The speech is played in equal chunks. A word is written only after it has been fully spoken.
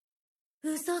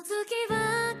嘘つきばっ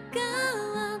か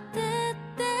って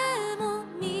ても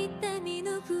見て見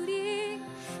ぬふり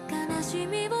悲し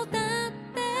みを盾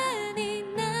に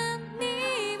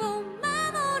何を守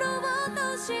ろう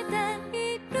として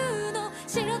いるの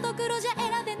白と黒じゃ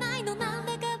選べないのなん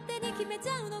で勝手に決めち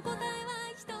ゃうの答え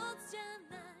は一つじゃ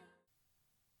ない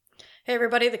Hey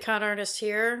everybody, the Con Artist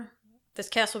here. This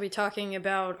cast will be talking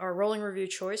about our rolling review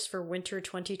choice for winter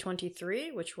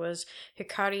 2023, which was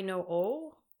Hikari no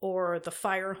O, or The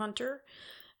Fire Hunter,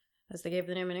 as they gave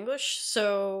the name in English.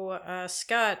 So,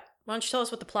 Scott, why don't you tell us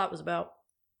what the plot was about?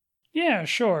 Yeah,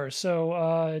 sure.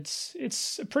 So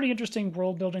it's a pretty interesting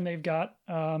world building they've got.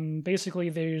 Basically,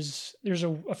 there's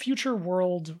a future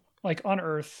world like on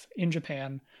Earth in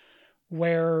Japan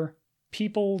where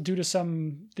people, due to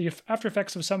the after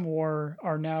effects of some war,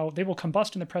 they will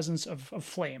combust in the presence of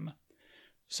flame.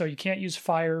 So you can't use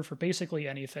fire for basically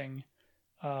anything.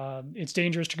 It's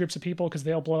dangerous to groups of people because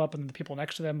they'll blow up and the people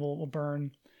next to them will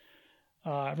burn.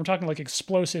 We're talking like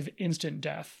explosive instant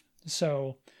death.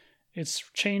 So it's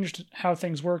changed how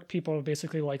things work. People are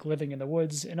basically like living in the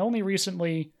woods. And only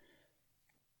recently,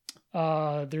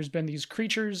 there's been these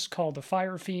creatures called the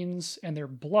fire fiends, and their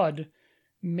blood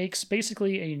makes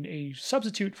basically a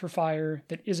substitute for fire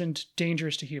that isn't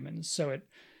dangerous to humans. So it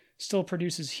still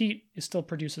produces heat, it still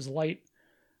produces light.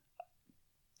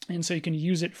 And so you can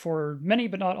use it for many,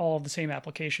 but not all of the same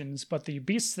applications. But the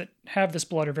beasts that have this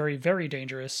blood are very, very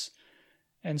dangerous.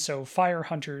 And so fire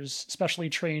hunters, specially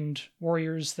trained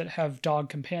warriors that have dog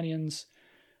companions,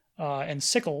 and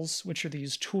sickles, which are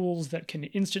these tools that can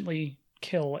instantly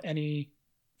kill any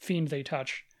fiend they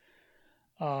touch,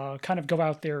 kind of go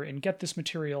out there and get this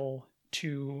material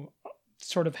to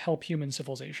sort of help human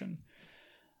civilization.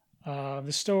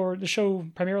 The show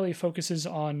primarily focuses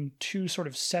on two sort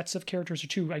of sets of characters, or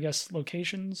two, I guess,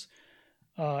 locations.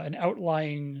 An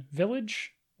outlying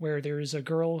village where there is a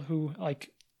girl who, like,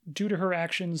 due to her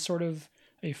actions, sort of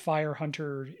a fire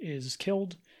hunter is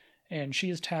killed, and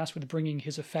she is tasked with bringing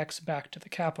his effects back to the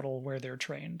capital where they're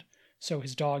trained. So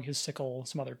his dog, his sickle,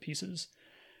 some other pieces.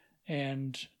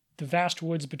 And the vast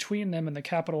woods between them and the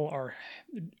capital are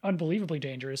unbelievably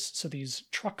dangerous, so these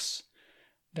trucks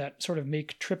that sort of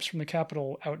make trips from the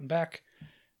capital out and back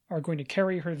are going to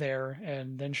carry her there,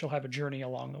 and then she'll have a journey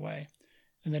along the way.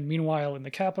 And then meanwhile, in the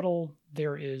capital,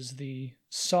 there is the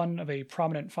son of a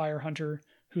prominent fire hunter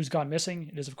who's gone missing.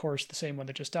 It is, of course, the same one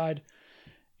that just died.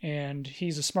 And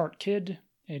he's a smart kid,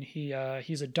 and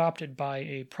he's adopted by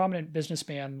a prominent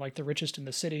businessman, like the richest in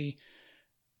the city,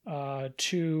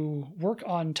 to work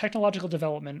on technological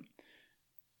development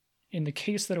in the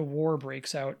case that a war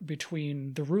breaks out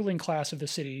between the ruling class of the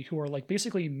city, who are like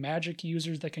basically magic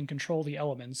users that can control the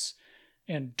elements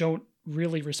and don't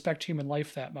really respect human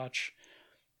life that much,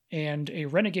 and a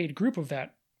renegade group of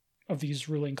these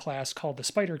ruling class called the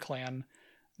Spider Clan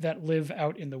that live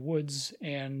out in the woods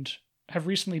and have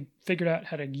recently figured out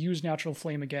how to use natural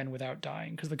flame again without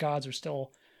dying, because the gods are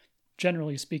still,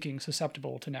 generally speaking,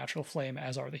 susceptible to natural flame,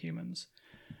 as are the humans.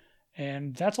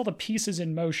 And that's all the pieces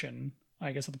in motion,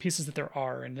 I guess, the pieces that there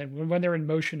are. And then when they're in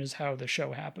motion is how the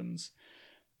show happens.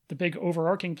 The big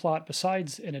overarching plot,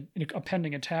 besides an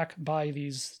impending attack by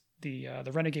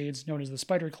the renegades known as the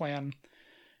Spider Clan,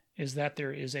 is that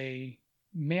there is a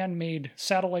man-made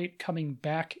satellite coming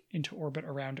back into orbit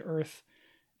around Earth,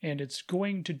 and it's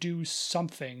going to do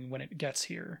something when it gets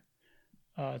here.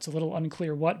 It's a little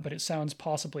unclear what, but it sounds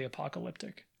possibly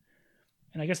apocalyptic.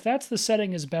 And I guess that's the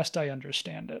setting as best I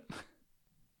understand it.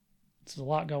 There's a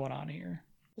lot going on here.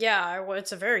 Yeah,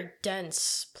 it's a very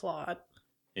dense plot.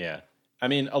 Yeah. I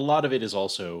mean, a lot of it is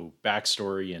also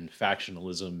backstory and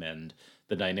factionalism and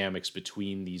the dynamics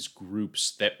between these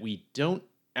groups that we don't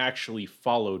actually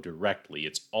follow directly.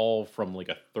 It's all from like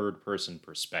a third-person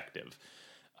perspective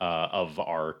of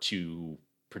our two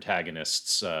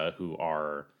protagonists who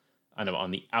are kind of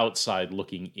on the outside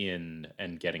looking in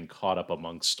and getting caught up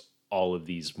amongst all of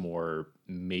these more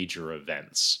major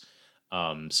events.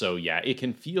 So yeah, it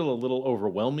can feel a little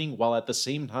overwhelming, while at the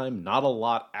same time, not a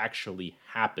lot actually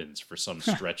happens for some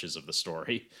stretches of the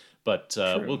story. But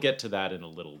we'll get to that in a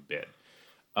little bit.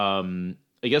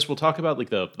 I guess we'll talk about like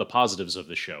the positives of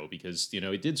the show, because, you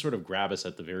know, it did sort of grab us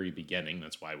at the very beginning.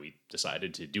 That's why we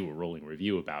decided to do a rolling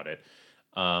review about it.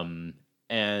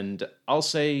 And I'll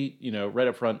say, you know, right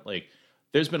up front, like,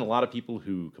 there's been a lot of people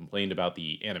who complained about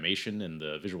the animation and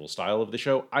the visual style of the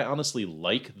show. I honestly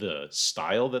like the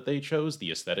style that they chose,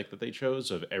 the aesthetic that they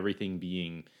chose, of everything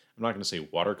being, I'm not going to say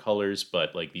watercolors,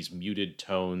 but like these muted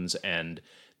tones and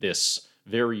this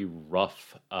very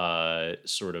rough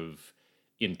sort of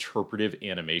interpretive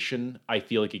animation. I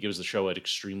feel like it gives the show an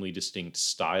extremely distinct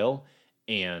style.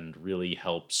 and really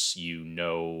helps you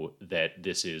know that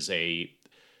this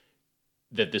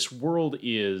world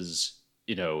is,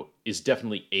 is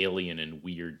definitely alien and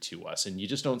weird to us. And you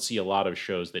just don't see a lot of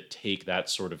shows that take that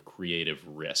sort of creative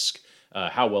risk.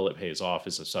 How well it pays off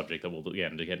is a subject that we'll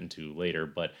get into later,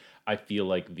 but I feel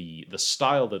like the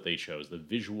style that they chose, the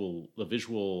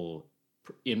visual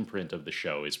imprint of the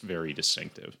show is very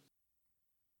distinctive.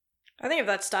 I think if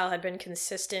that style had been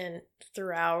consistent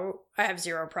throughout, I have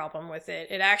zero problem with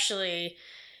it. It actually,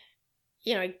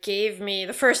 it gave me,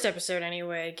 the first episode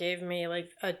anyway, gave me like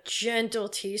a gentle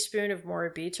teaspoon of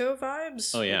Moribito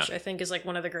vibes. Oh, yeah. Which I think is like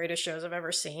one of the greatest shows I've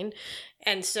ever seen.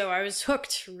 And so I was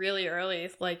hooked really early,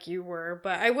 like you were.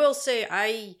 But I will say,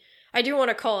 I do want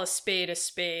to call a spade a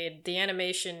spade. The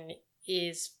animation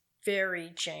is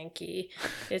very janky.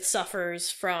 It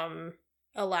suffers from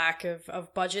a lack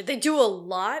of budget. They do a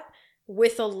lot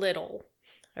with a little.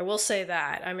 I will say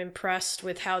that. I'm impressed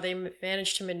with how they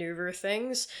manage to maneuver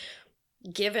things,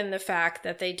 given the fact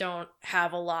that they don't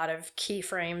have a lot of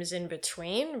keyframes in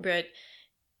between, but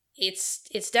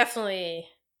it's definitely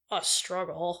a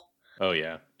struggle. Oh,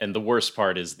 yeah. And the worst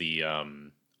part is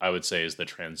I would say, is the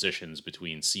transitions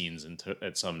between scenes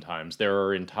at sometimes. There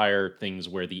are entire things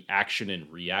where the action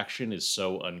and reaction is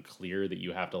so unclear that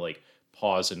you have to like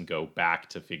pause and go back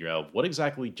to figure out what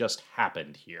exactly just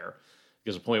happened here.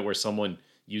 There's a point where someone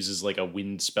uses like a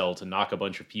wind spell to knock a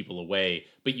bunch of people away,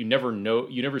 but you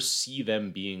never see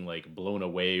them being like blown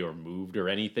away or moved or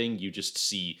anything. You just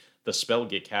see the spell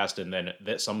get cast, and then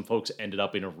that some folks ended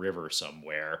up in a river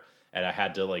somewhere. And I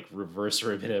had to like reverse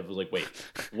or a bit of like, wait,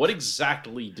 what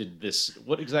exactly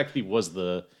was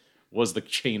the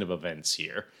chain of events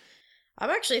here? I'm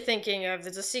actually thinking of,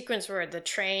 there's a sequence where the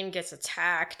train gets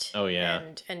attacked. Oh, yeah.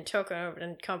 And Toko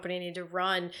and company need to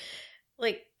run.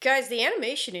 Like, guys, the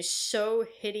animation is so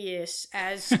hideous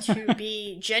as to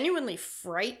be genuinely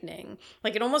frightening.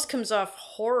 Like, it almost comes off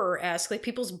horror-esque. Like,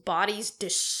 people's bodies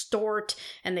distort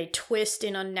and they twist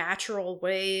in unnatural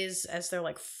ways as they're,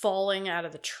 like, falling out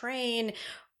of the train.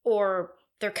 Or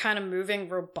they're kind of moving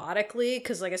robotically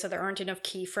because, like I said, there aren't enough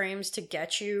keyframes to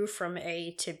get you from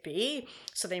A to B.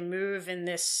 So they move in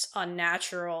this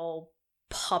unnatural,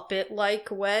 puppet-like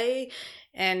way.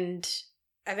 And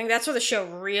I think that's where the show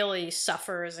really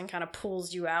suffers and kind of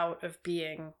pulls you out of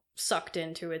being sucked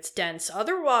into its dense,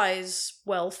 otherwise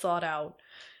well thought out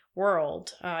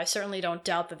world. I certainly don't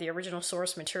doubt that the original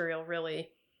source material really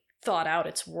thought out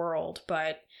its world,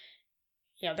 but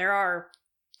there are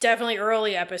definitely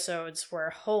early episodes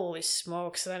where, holy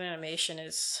smokes, that animation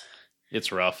it's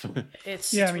rough.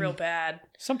 It's Yeah, real bad.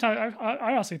 Sometimes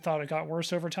I honestly thought it got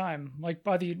worse over time. Like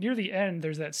near the end,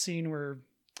 there's that scene where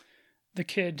the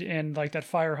kid and like that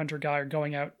fire hunter guy are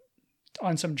going out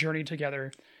on some journey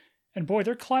together, and boy,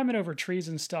 they're climbing over trees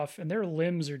and stuff, and their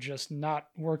limbs are just not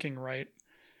working right,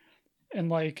 and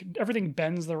like everything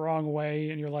bends the wrong way,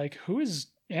 and you're like, who is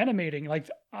animating?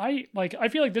 I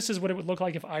feel like this is what it would look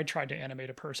like if I tried to animate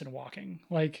a person walking.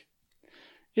 Like,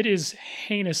 it is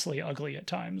heinously ugly at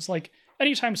times. Like,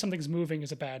 anytime something's moving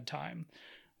is a bad time,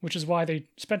 which is why they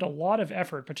spent a lot of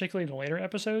effort, particularly in the later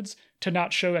episodes, to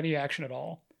not show any action at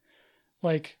all.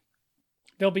 Like,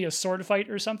 there'll be a sword fight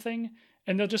or something,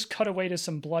 and they'll just cut away to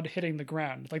some blood hitting the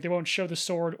ground. Like, they won't show the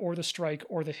sword or the strike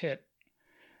or the hit.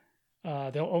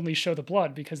 They'll only show the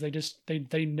blood because they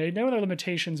know their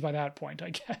limitations by that point,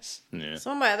 I guess. Yeah.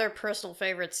 Some of my other personal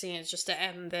favorite scenes, just to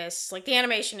end this, like, the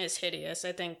animation is hideous.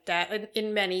 I think that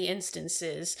in many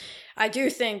instances, I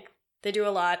do think they do a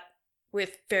lot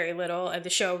with very little, and the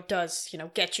show does,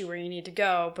 get you where you need to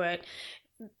go, but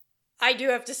I do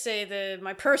have to say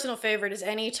my personal favorite is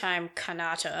anytime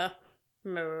Kanata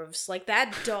moves. Like,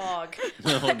 that dog.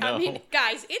 Oh, no. I mean,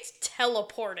 guys, it's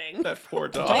teleporting. That poor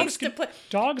dog.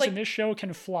 Dogs like, in this show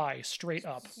can fly straight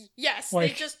up. Yes,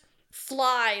 like, they just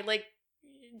fly. Like,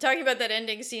 talking about that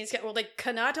ending scene, well, like,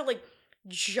 Kanata, like,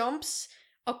 jumps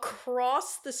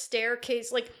across the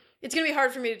staircase. Like, it's gonna be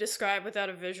hard for me to describe without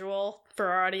a visual for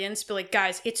our audience, but, like,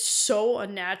 guys, it's so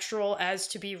unnatural as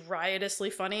to be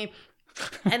riotously funny.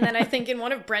 And then I think in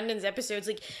one of Brendan's episodes,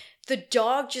 like, the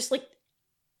dog just, like,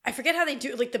 I forget how they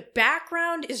do, like, the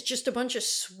background is just a bunch of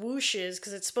swooshes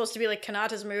because it's supposed to be like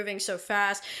Kanata's moving so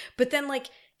fast, but then, like,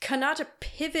 Kanata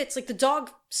pivots, like, the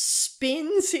dog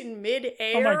spins in midair.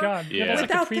 Oh my god, yeah. That's like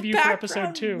a preview for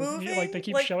episode 2. Moving. Like, they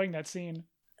keep showing that scene.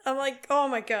 I'm like, oh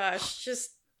my gosh,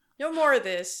 just no more of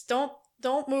this. Don't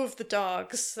move the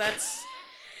dogs. That's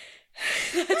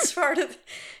part of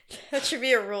that should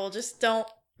be a rule. Just don't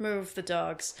move the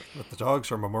dogs. But the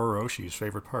dogs are Mamoru Oshii's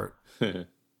favorite part.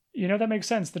 You know, that makes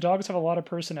sense. The dogs have a lot of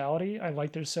personality. I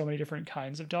like there's so many different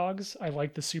kinds of dogs. I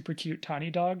like the super cute tiny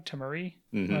dog, Tamuri.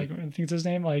 Like, I think it's his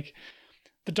name. Like,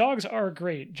 the dogs are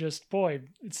great. Just, boy,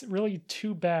 it's really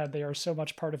too bad they are so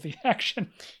much part of the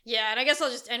action. Yeah, and I guess I'll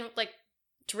just end, like,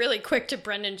 really quick to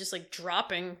Brendan just, like,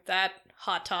 dropping that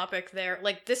hot topic there.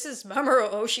 Like, this is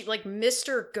Mamoru Oshii, like,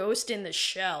 Mr. Ghost in the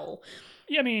Shell.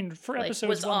 Yeah, I mean, for Like, episodes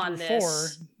was 1 on through 4,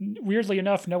 this. weirdly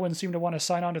enough, no one seemed to want to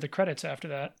sign on to the credits after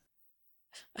that.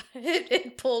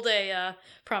 It pulled a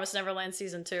Promised Neverland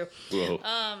season 2. Whoa.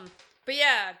 But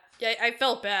yeah, I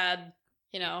felt bad,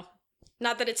 you know.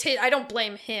 Not that it's I don't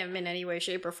blame him in any way,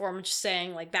 shape, or form. I'm just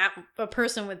saying, like, that a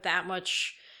person with that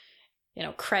much, you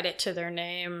know, credit to their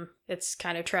name, it's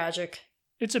kind of tragic.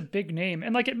 It's a big name,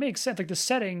 and like it makes sense. Like the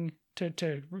setting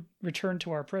to return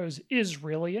to our prose is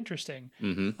really interesting.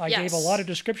 I gave a lot of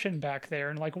description back there,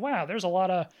 and like, wow, there's a lot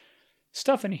of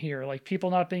stuff in here, like people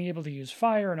not being able to use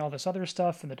fire and all this other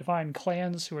stuff, and the divine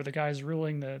clans who are the guys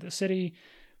ruling the city.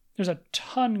 There's a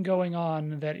ton going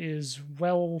on that is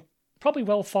probably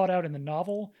well thought out in the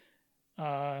novel.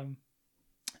 I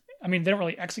mean, they don't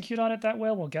really execute on it that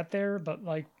well. We'll get there, but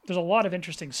like, there's a lot of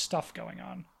interesting stuff going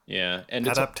on. Yeah, and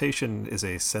adaptation is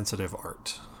a sensitive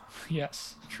art.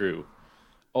 Yes, true.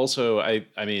 Also, I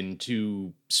mean,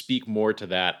 to speak more to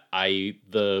that,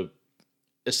 the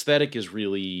aesthetic is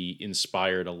really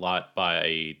inspired a lot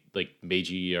by like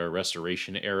Meiji or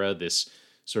Restoration era, this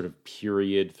sort of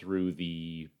period through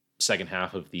the second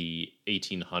half of the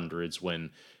 1800s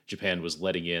when Japan was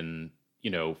letting in, you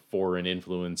know, foreign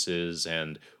influences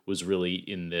and was really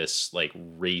in this like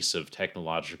race of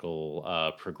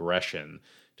technological progression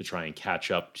to try and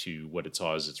catch up to what it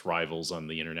saw as its rivals on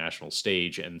the international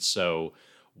stage. And so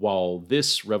while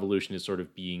this revolution is sort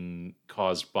of being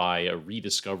caused by a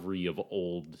rediscovery of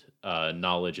old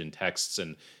knowledge and texts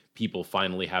and people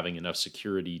finally having enough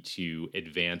security to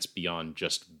advance beyond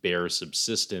just bare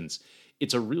subsistence,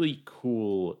 it's a really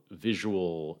cool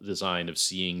visual design of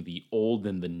seeing the old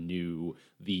and the new,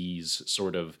 these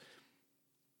sort of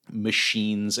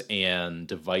machines and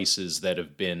devices that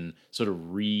have been sort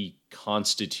of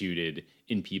reconstituted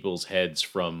in people's heads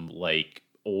from like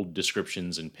old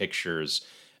descriptions and pictures,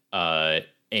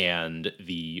 and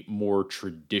the more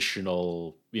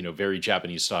traditional, you know, very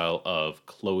Japanese style of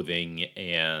clothing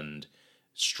and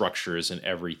structures and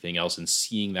everything else, and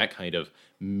seeing that kind of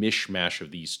mishmash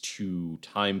of these two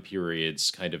time periods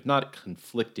kind of not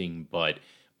conflicting but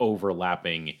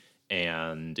overlapping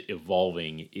and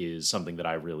evolving is something that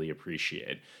I really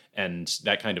appreciate. And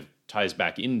that kind of ties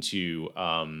back into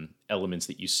elements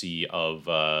that you see of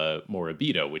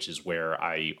Morabito, which is where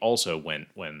I also went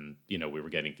when, you know, we were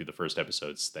getting through the first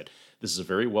episodes, that this is a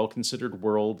very well-considered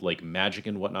world. Like, magic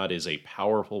and whatnot is a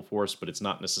powerful force, but it's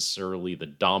not necessarily the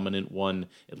dominant one.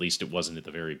 At least it wasn't at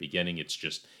the very beginning. It's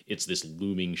this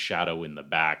looming shadow in the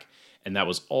back. And that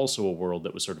was also a world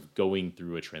that was sort of going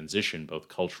through a transition, both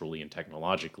culturally and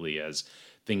technologically, as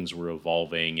things were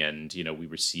evolving. And, you know, we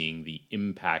were seeing the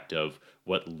impact of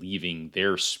what leaving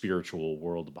their spiritual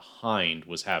world behind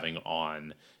was having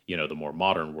on, you know, the more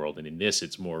modern world. And in this,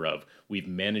 it's more of, we've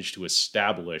managed to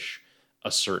establish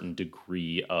a certain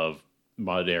degree of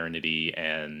modernity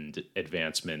and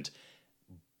advancement,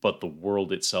 but the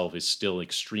world itself is still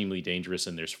extremely dangerous,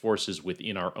 and there's forces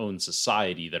within our own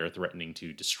society that are threatening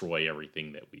to destroy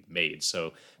everything that we've made.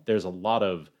 So there's a lot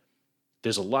of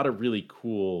really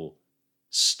cool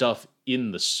stuff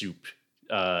in the soup.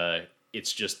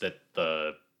 It's just that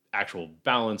the actual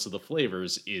balance of the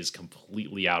flavors is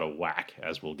completely out of whack,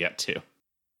 as we'll get to.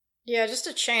 Yeah, just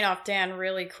to chain off Dan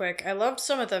really quick, I loved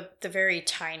some of the very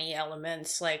tiny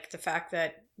elements, like the fact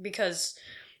that because,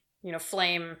 you know,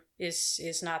 flame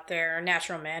is not there,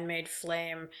 natural man-made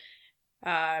flame.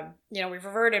 You know, we've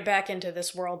reverted back into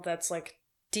this world that's like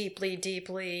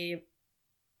deeply,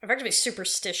 effectively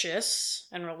superstitious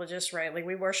and religious, right? Like,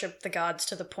 we worship the gods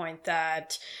to the point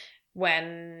that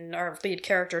when our lead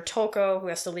character Toko, who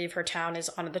has to leave her town, is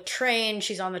on the train,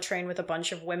 she's on the train with a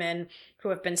bunch of women who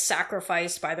have been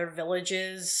sacrificed by their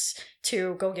villages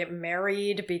to go get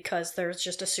married, because there's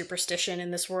just a superstition in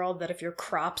this world that if your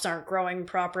crops aren't growing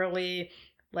properly,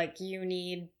 like, you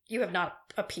have not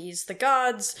appeased the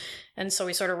gods. And so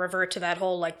we sort of revert to that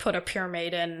whole, like, put a pure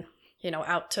maiden, you know,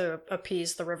 out to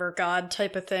appease the river god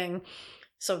type of thing.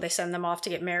 So they send them off to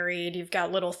get married. You've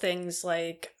got little things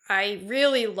like, I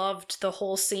really loved the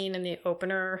whole scene in the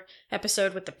opener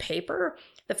episode with the paper.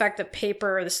 The fact that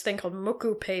paper, this thing called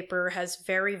muku paper, has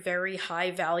very, very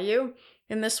high value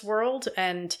in this world.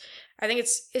 And I think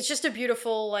it's just a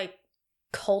beautiful, like,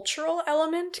 cultural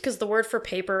element, because the word for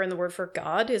paper and the word for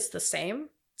God is the same.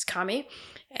 It's kami.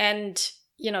 And,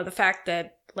 you know, the fact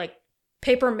that, like,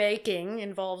 paper making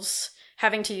involves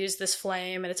having to use this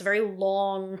flame, and it's a very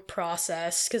long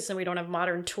process because then we don't have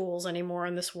modern tools anymore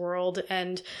in this world.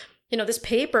 And, this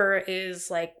paper is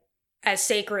like as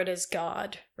sacred as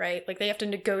God, right? Like they have to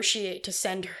negotiate to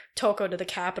send Toko to the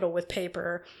capital with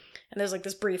paper. And there's like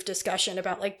this brief discussion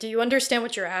about like, do you understand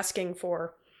what you're asking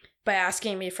for by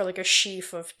asking me for like a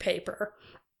sheaf of paper?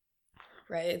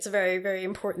 Right? It's a very, very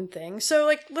important thing. So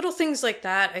like little things like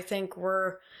that, I think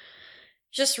were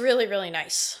just really, really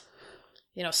nice.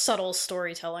 Subtle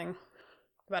storytelling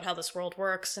about how this world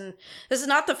works. And this is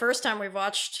not the first time we've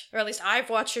watched, or at least I've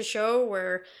watched a show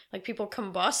where like people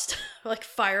combust. Like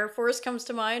Fire Force comes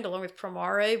to mind, along with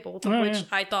Promare, both of which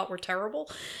I thought were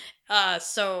terrible.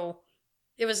 So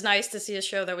it was nice to see a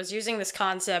show that was using this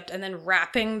concept and then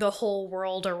wrapping the whole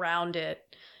world around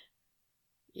it,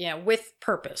 with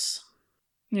purpose.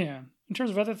 Yeah. In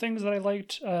terms of other things that I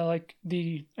liked, like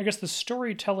the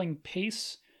storytelling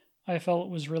pace, I felt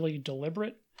was really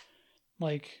deliberate.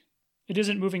 Like, it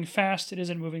isn't moving fast, it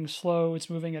isn't moving slow, it's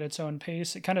moving at its own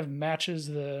pace. It kind of matches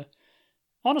the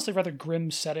honestly rather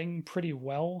grim setting pretty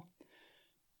well.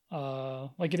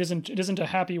 Like it isn't a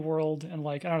happy world, and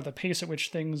like, I don't know, the pace at which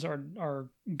things are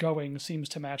going seems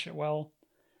to match it well.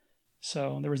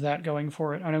 So there was that going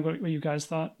for it. I don't know what you guys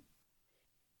thought.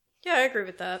 Yeah, I agree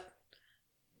with that.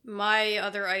 My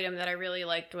other item that I really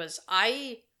liked was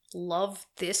I love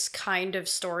this kind of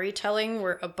storytelling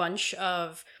where a bunch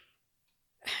of,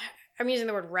 I'm using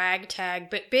the word ragtag,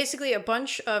 but basically a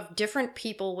bunch of different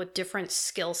people with different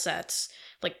skill sets,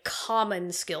 like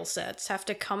common skill sets, have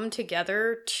to come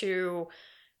together to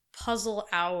puzzle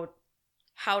out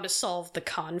how to solve the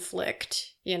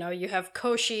conflict. You have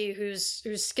Koshi, whose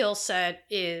skill set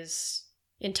is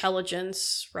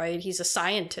intelligence, right? He's a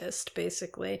scientist,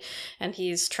 basically, and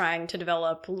he's trying to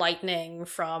develop lightning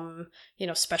from,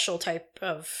 special type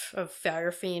of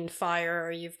fire fiend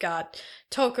fire. You've got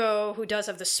Toko, who does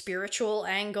have the spiritual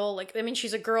angle. Like, I mean,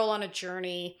 she's a girl on a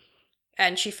journey,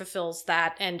 and she fulfills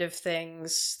that end of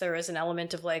things. There is an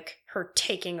element of, like, her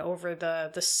taking over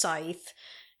the scythe,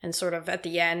 and sort of at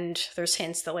the end, there's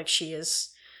hints that, like, she is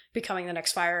becoming the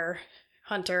next fire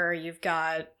hunter. You've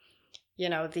got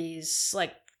these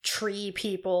like tree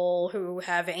people who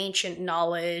have ancient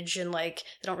knowledge, and like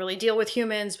they don't really deal with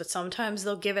humans, but sometimes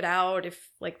they'll give it out if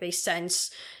like they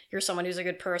sense you're someone who's a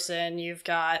good person. You've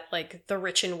got like the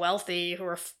rich and wealthy who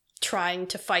are trying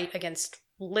to fight against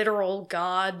literal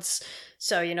gods.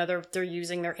 So, they're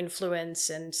using their influence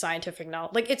and scientific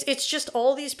knowledge. Like it's just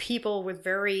all these people with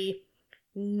very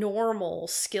normal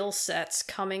skill sets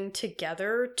coming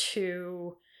together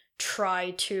to try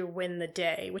to win the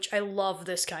day, which I love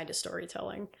this kind of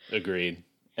storytelling. Agreed.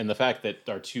 And the fact that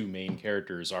our two main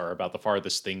characters are about the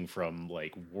farthest thing from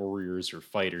like warriors or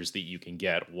fighters that you can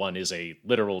get. One is a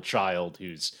literal child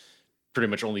whose pretty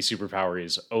much only superpower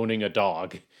is owning a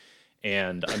dog.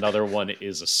 And another one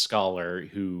is a scholar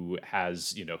who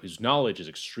has, whose knowledge is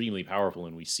extremely powerful,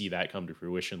 and we see that come to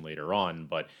fruition later on.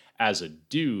 But as a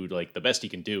dude, like, the best he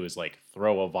can do is, like,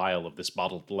 throw a vial of this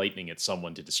bottled lightning at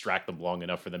someone to distract them long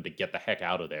enough for them to get the heck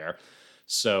out of there.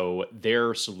 So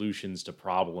their solutions to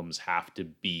problems have to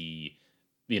be,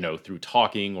 through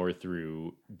talking or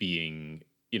through being,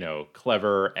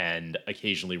 clever, and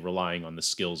occasionally relying on the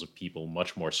skills of people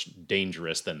much more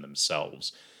dangerous than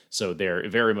themselves. So there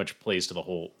very much plays to the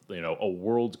whole, a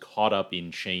world caught up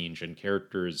in change and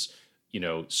characters,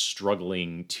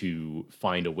 struggling to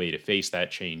find a way to face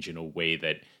that change in a way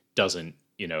that doesn't,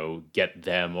 get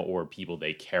them or people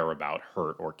they care about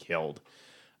hurt or killed.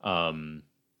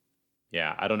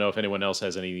 Yeah, I don't know if anyone else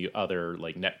has any other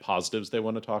like net positives they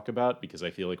want to talk about, because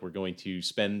I feel like we're going to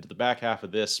spend the back half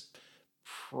of this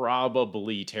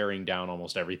probably tearing down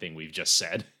almost everything we've just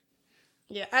said.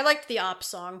 Yeah, I liked the op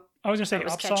song. I was going to say That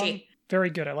was op catchy. song. Very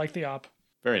good. I like the op.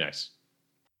 Very nice.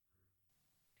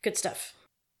 Good stuff.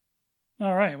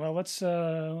 All right. Well,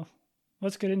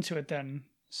 let's get into it then.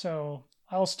 So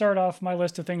I'll start off my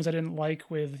list of things I didn't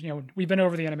like with, we've been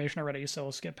over the animation already, so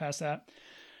we'll skip past that.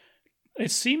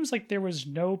 It seems like there was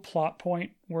no plot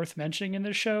point worth mentioning in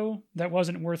this show that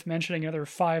wasn't worth mentioning another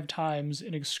 5 times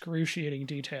in excruciating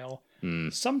detail.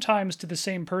 Sometimes to the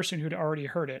same person who'd already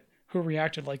heard it, who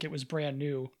reacted like it was brand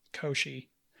new, Koshi.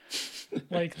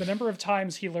 Like, the number of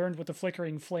times he learned what the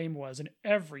flickering flame was, and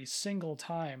every single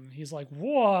time he's like,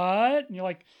 what? And you're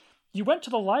like, you went to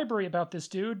the library about this,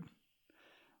 dude.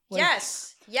 Like,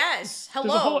 yes.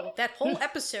 Hello. That whole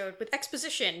episode with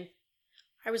exposition.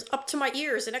 I was up to my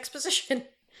ears in exposition.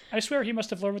 I swear he must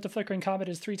have learned what the flickering comet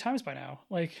is 3 times by now.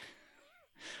 Like,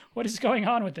 what is going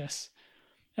on with this?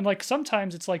 And like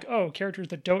sometimes it's like, oh, characters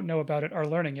that don't know about it are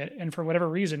learning it, and for whatever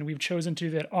reason we've chosen to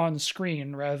do that on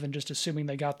screen rather than just assuming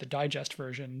they got the digest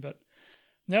version. But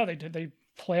no, they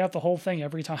play out the whole thing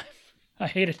every time. I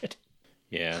hated it.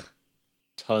 Yeah.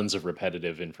 Tons of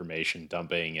repetitive information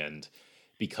dumping, and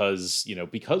because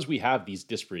we have these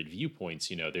disparate viewpoints,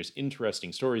 there's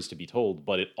interesting stories to be told,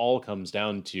 but it all comes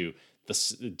down to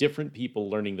the different people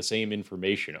learning the same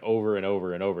information over and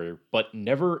over and over, but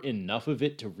never enough of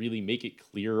it to really make it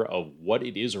clear of what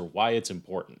it is or why it's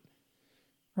important.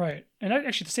 Right. And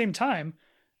actually at the same time,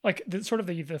 like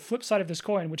the flip side of this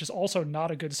coin, which is also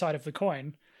not a good side of the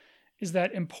coin, is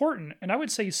that important, and I would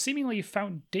say seemingly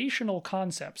foundational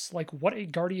concepts like what a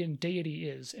guardian deity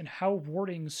is and how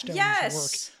warding stones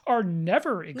work are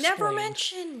never explained. Never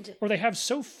mentioned. Or they have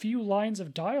so few lines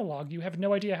of dialogue, you have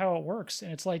no idea how it works.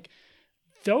 And it's like,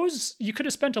 those, you could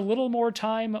have spent a little more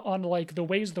time on like the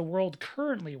ways the world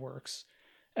currently works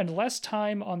and less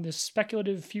time on this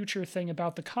speculative future thing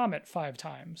about the comet 5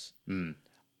 times.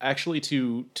 Actually,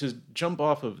 to jump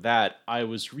off of that, I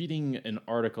was reading an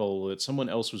article that someone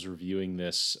else was reviewing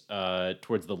this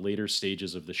towards the later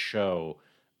stages of the show,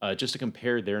 just to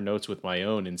compare their notes with my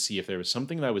own and see if there was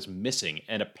something that I was missing.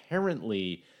 And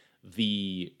apparently,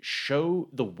 the show,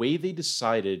 the way they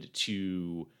decided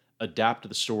to adapt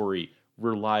the story,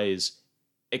 relies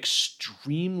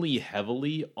extremely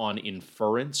heavily on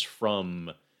inference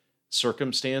from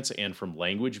circumstance and from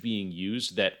language being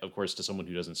used that, of course, to someone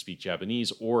who doesn't speak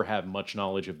Japanese or have much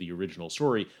knowledge of the original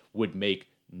story would make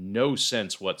no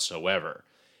sense whatsoever.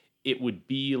 It would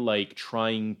be like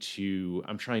I'm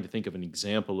trying to think of an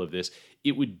example of this.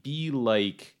 It would be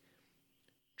like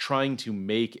trying to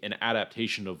make an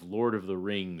adaptation of Lord of the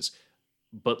Rings,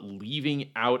 but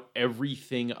leaving out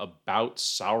everything about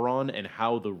Sauron and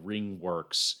how the ring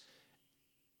works,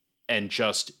 and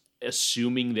just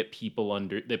assuming that people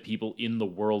in the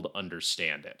world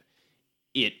understand it.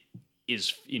 It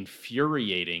is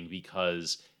infuriating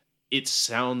because it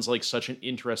sounds like such an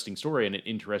interesting story and an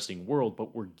interesting world,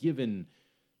 but we're given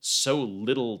so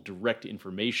little direct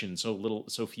information,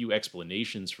 so few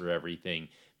explanations for everything,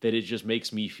 that it just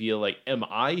makes me feel like, am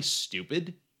I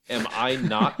stupid? Am I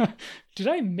not? Did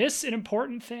I miss an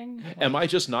important thing? Am I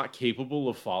just not capable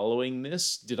of following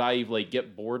this? Did I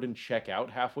get bored and check out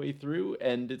halfway through?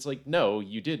 And it's like, no,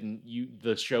 you didn't.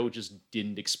 The show just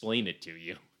didn't explain it to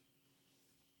you.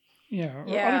 Yeah. Or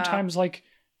other times, like,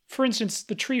 for instance,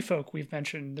 the tree folk we've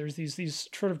mentioned. There's these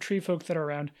sort of tree folk that are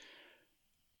around.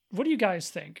 What do you guys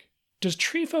think? Does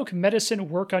tree folk medicine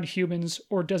work on humans,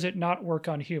 or does it not work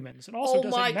on humans? And also,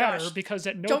 does it matter? Because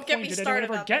at no point did anyone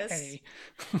ever get any.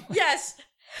 Yes.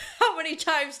 How many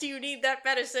times do you need that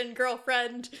medicine,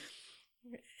 girlfriend?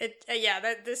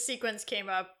 This sequence came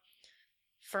up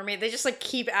for me. They just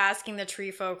keep asking the tree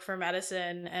folk for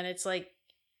medicine, and it's like,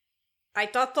 I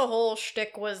thought the whole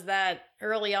shtick was that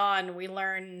early on we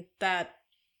learned that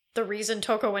the reason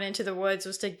Toko went into the woods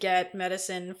was to get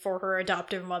medicine for her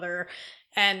adoptive mother,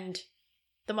 and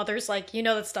the mother's like,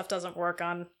 that stuff doesn't work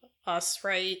on us,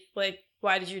 right? Like,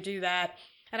 why did you do that?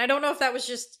 And I don't know if that was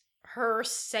just her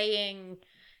saying,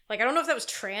 I don't know if that was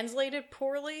translated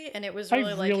poorly, and it was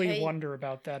really I really wonder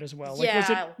about that as well.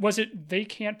 Was it they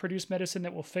can't produce medicine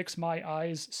that will fix my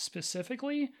eyes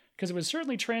specifically? Because it was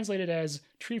certainly translated as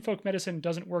tree folk medicine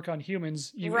doesn't work on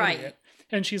humans, you idiot.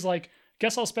 And she's like,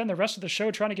 guess I'll spend the rest of the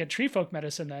show trying to get tree folk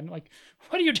medicine then. Like,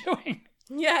 what are you doing?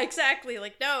 Yeah, exactly.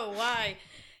 No, why?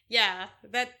 Yeah,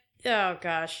 oh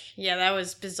gosh. Yeah, that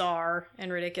was bizarre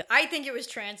and ridiculous. I think it was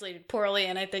translated poorly,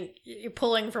 and I think,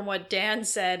 pulling from what Dan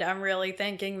said, I'm really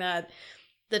thinking that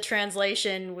the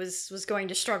translation was going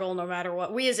to struggle no matter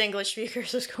what. We as English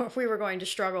speakers, we were going to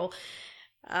struggle.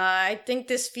 I think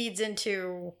this feeds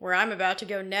into where I'm about to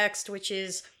go next, which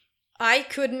is I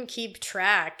couldn't keep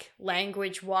track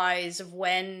language-wise of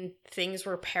when things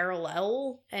were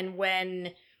parallel and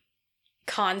when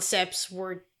concepts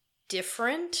were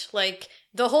different.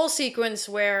 The whole sequence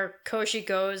where Koshi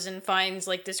goes and finds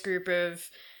this group of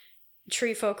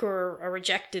tree folk who are a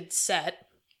rejected set.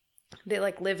 They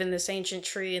live in this ancient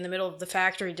tree in the middle of the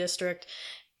factory district,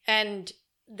 and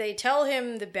they tell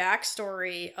him the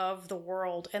backstory of the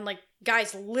world, and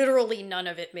guys, literally none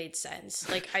of it made sense.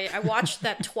 I watched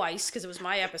that twice because it was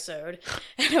my episode,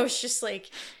 and I was just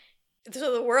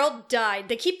so the world died.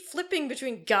 They keep flipping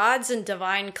between gods and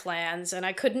divine clans, and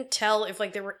I couldn't tell if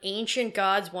there were ancient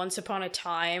gods once upon a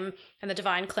time and the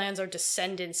divine clans are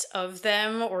descendants of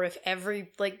them, or if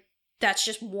that's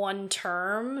just one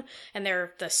term and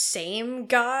they're the same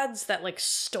gods that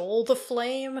stole the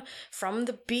flame from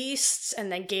the beasts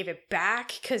and then gave it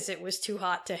back because it was too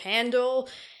hot to handle,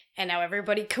 and now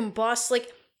everybody combusts.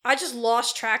 I just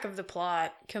lost track of the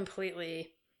plot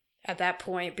completely at that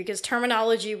point because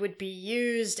terminology would be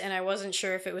used and I wasn't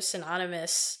sure if it was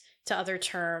synonymous to other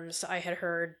terms I had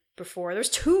heard before. There's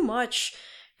too much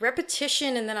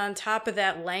repetition, and then on top of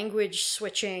that, language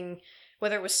switching,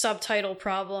 whether it was subtitle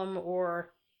problem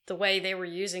or the way they were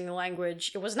using the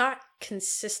language, it was not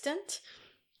consistent.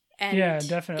 And yeah,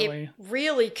 definitely. it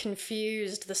really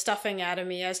confused the stuffing out of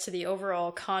me as to the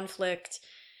overall conflict.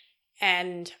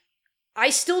 And I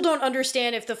still don't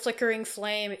understand if the flickering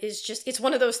flame is just, it's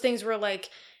one of those things where, like,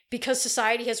 because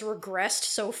society has regressed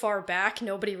so far back,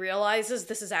 nobody realizes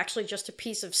this is actually just a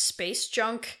piece of space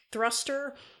junk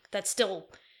thruster that still,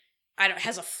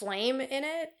 has a flame in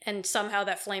it, and somehow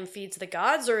that flame feeds the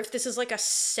gods, or if this is like a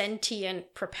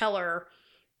sentient propeller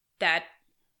that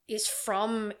is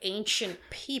from ancient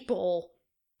people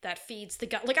that feeds the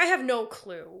god. Like, I have no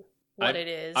clue what it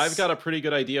is. I've got a pretty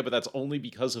good idea, but that's only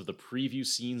because of the preview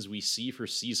scenes we see for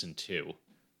season 2.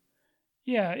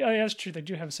 Yeah, that's true. They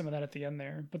do have some of that at the end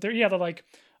there. But they're like,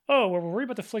 oh, well, we're worried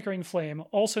about the flickering flame,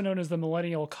 also known as the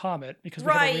Millennial Comet, because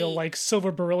we have a real, like,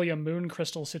 silver beryllium moon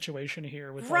crystal situation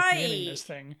here with, like, naming this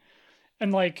thing.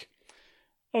 And, like,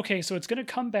 okay, so it's going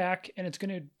to come back, and it's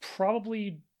going to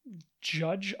probably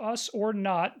judge us or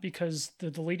not, because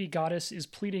the lady goddess is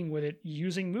pleading with it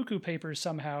using Muku papers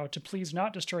somehow to please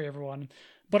not destroy everyone.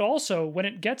 But also, when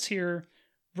it gets here,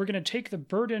 we're going to take the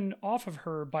burden off of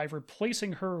her by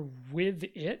replacing her with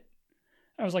it.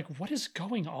 I was like, what is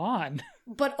going on?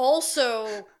 But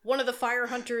also, one of the fire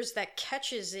hunters that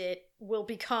catches it will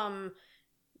become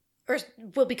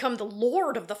the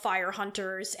lord of the fire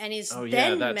hunters and is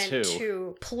meant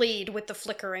to plead with the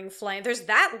flickering flame. There's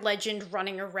that legend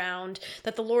running around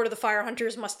that the lord of the fire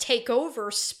hunters must take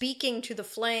over speaking to the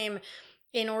flame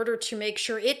in order to make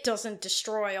sure it doesn't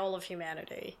destroy all of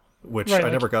humanity. Which I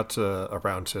never got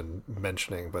around to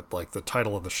mentioning, but, like, the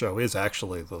title of the show is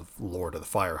actually the Lord of the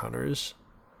Fire Hunters.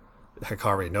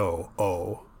 Hikari no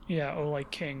O. Yeah, O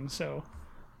like king, so...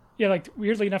 Yeah, like,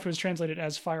 weirdly enough, it was translated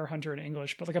as Fire Hunter in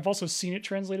English, but, like, I've also seen it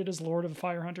translated as Lord of the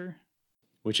Fire Hunter.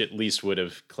 Which at least would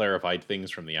have clarified things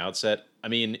from the outset. I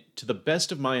mean, to the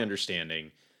best of my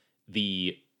understanding,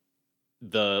 the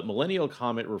Millennial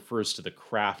Comet refers to the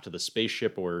craft of the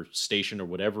spaceship or station or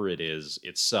whatever it is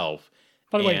itself.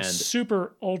 By the way,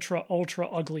 super ultra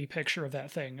ugly picture of that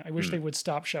thing. I wish they would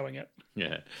stop showing it.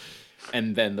 Yeah.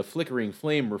 And then the flickering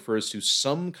flame refers to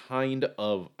some kind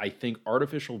of, I think,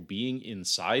 artificial being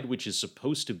inside, which is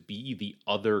supposed to be the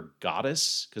other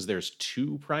goddess, because there's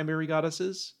 2 primary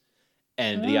goddesses.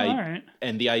 And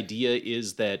and the idea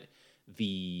is that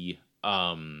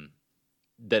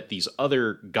that these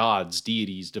other gods,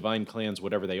 deities, divine clans,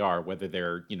 whatever they are, whether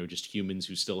they're, just humans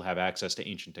who still have access to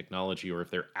ancient technology or if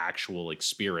they're actual, like,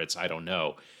 spirits, I don't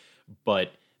know,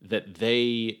 but that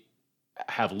they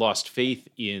have lost faith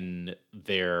in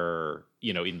their,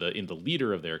 in the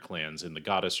leader of their clans, in the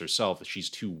goddess herself. She's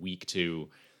too weak to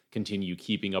continue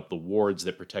keeping up the wards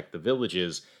that protect the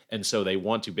villages, and so they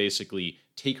want to basically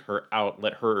take her out,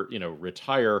 let her,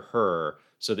 retire her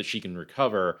so that she can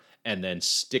recover, and then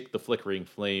stick the flickering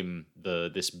flame,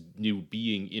 this new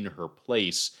being, in her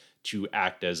place to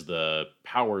act as the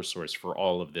power source for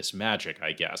all of this magic,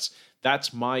 I guess.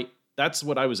 That's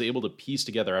what I was able to piece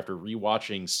together after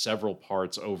rewatching several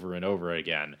parts over and over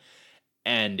again.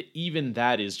 And even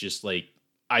that is just like,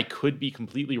 I could be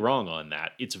completely wrong on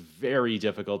that. It's very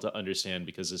difficult to understand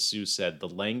because, as Sue said, the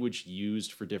language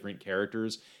used for different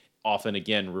characters often,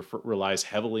 again, relies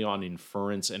heavily on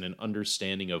inference and an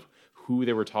understanding of who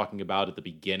they were talking about at the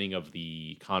beginning of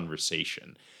the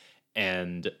conversation.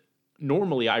 And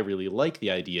normally I really like the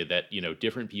idea that,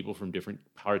 different people from different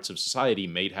parts of society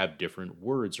may have different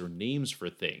words or names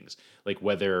for things. Like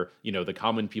whether, the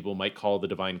common people might call the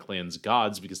divine clans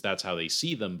gods because that's how they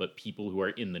see them, but people who are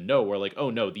in the know are like, oh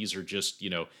no, these are just,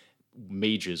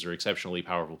 mages or exceptionally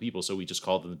powerful people, so we just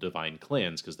call them the divine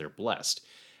clans because they're blessed.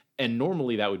 And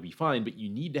normally that would be fine, but you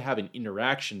need to have an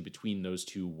interaction between those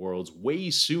two worlds way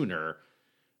sooner,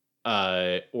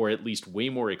 or at least way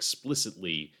more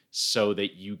explicitly, so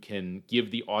that you can give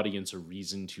the audience a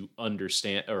reason to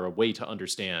understand, or a way to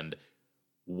understand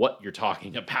what you're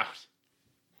talking about.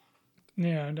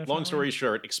 Yeah, definitely. Long story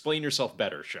short, explain yourself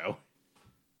better, show.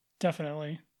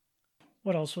 Definitely.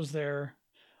 What else was there?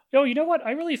 Oh, you know what?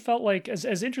 I really felt like,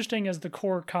 as interesting as the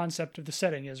core concept of the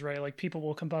setting is, right? Like, people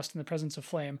will combust in the presence of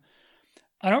flame.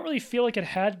 I don't really feel like it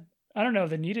had, I don't know,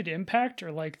 the needed impact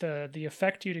or like the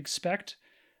effect you'd expect.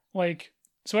 Like,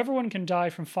 so everyone can die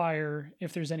from fire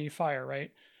if there's any fire,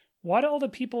 right? Why do all the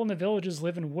people in the villages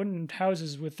live in wooden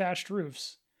houses with thatched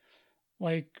roofs?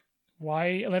 Like,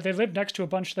 why? Like, they live next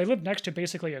to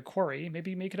basically a quarry.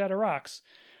 Maybe make it out of rocks.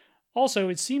 Also,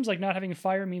 it seems like not having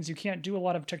fire means you can't do a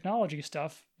lot of technology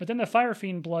stuff, but then the Fire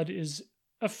Fiend blood is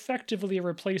effectively a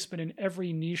replacement in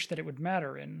every niche that it would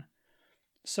matter in.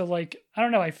 So, like, I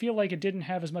don't know, I feel like it didn't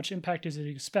have as much impact as you'd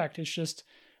expect. It's just,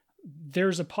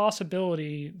 there's a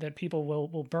possibility that people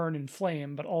will burn in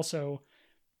flame, but also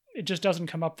it just doesn't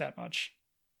come up that much.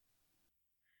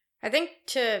 I think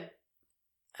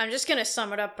I'm just going to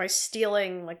sum it up by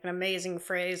stealing like an amazing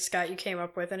phrase, Scott, you came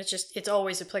up with, and it's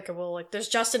always applicable. Like there's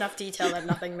just enough detail that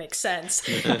nothing makes sense.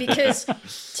 Because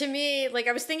to me, like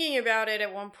I was thinking about it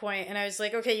at one point and I was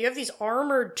like, okay, you have these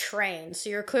armored trains, so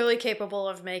you're clearly capable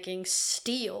of making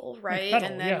steel, right? Metal,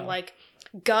 and then yeah. like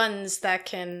guns that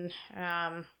can,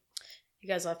 you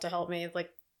guys will have to help me,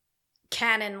 like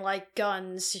cannon-like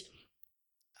guns.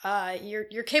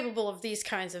 You're capable of these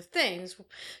kinds of things.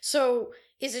 So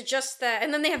is it just that,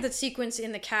 and then they have the sequence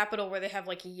in the Capitol where they have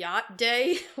like yacht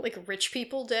day, like rich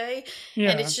people day,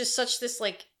 Yeah. and it's just such this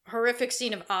like horrific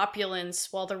scene of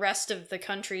opulence while the rest of the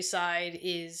countryside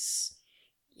is,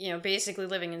 you know, basically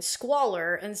living in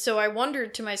squalor. And so I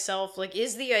wondered to myself, like,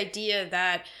 is the idea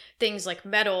that things like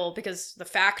metal, because the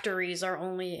factories are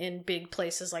only in big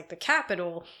places like the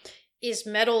Capitol, is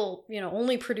metal, you know,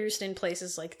 only produced in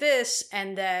places like this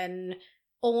and then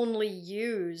only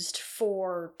used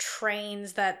for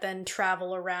trains that then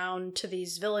travel around to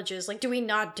these villages? Like, do we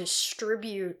not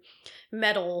distribute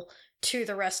metal to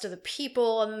the rest of the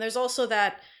people? And then there's also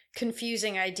that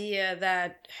confusing idea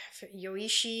that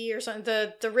Yoichi or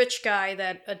something, the rich guy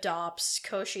that adopts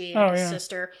Koshi and his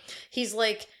sister, he's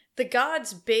like, the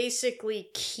gods basically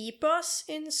keep us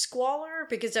in squalor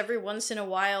because every once in a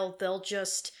while they'll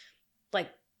just like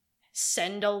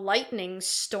send a lightning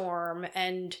storm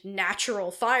and natural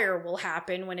fire will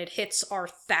happen when it hits our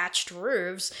thatched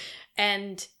roofs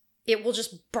and it will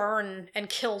just burn and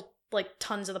kill like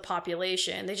tons of the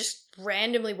population. They just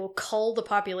randomly will cull the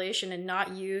population and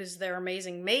not use their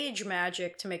amazing mage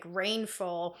magic to make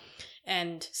rainfall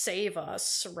and save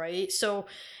us, right? So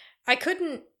I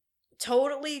couldn't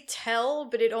totally tell,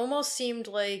 but it almost seemed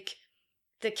like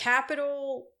the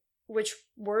Capitol, which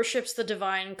worships the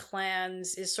divine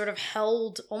clans, is sort of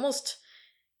held almost,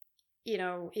 you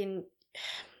know, in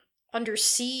under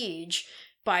siege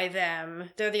by them.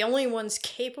 They're the only ones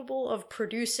capable of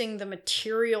producing the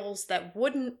materials that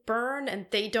wouldn't burn, and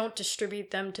they don't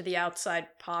distribute them to the outside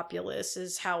populace,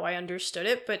 is how I understood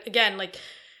it. But again, like,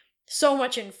 so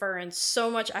much inference, so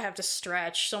much I have to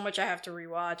stretch, so much I have to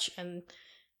rewatch, and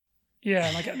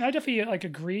yeah, like I definitely like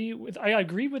agree with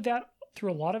that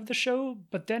through a lot of the show,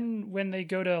 but then when they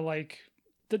go to like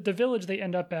the village they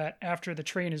end up at after the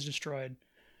train is destroyed,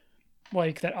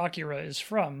 like that Akira is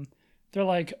from, they're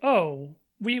like, oh,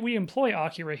 we employ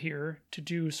Akira here to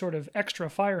do sort of extra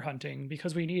fire hunting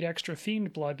because we need extra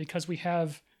fiend blood because we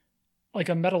have like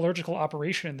a metallurgical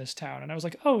operation in this town. And I was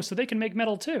like, oh, so they can make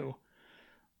metal too.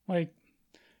 Like,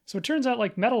 so it turns out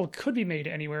like metal could be made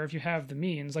anywhere if you have the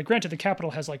means. Like, granted, the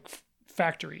Capitol has like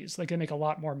factories, like they make a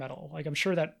lot more metal. Like, I'm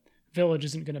sure that village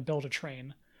isn't going to build a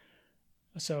train.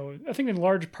 So I think in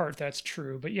large part that's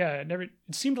true. But yeah, it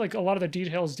seemed like a lot of the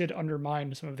details did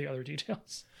undermine some of the other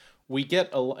details. We get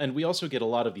and we also get a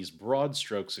lot of these broad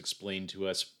strokes explained to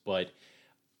us, but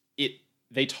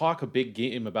they talk a big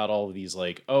game about all of these,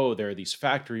 like, oh, there are these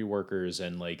factory workers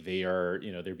and like they are,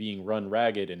 you know, they're being run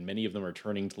ragged and many of them are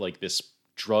turning to like this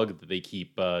drug that they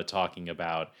keep talking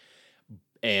about.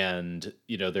 And,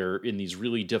 you know, they're in these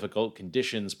really difficult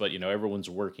conditions, but, you know, everyone's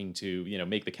working to, you know,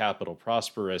 make the Capitol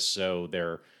prosperous. So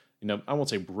they're, you know, I won't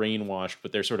say brainwashed,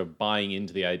 but they're sort of buying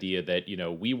into the idea that, you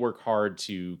know, we work hard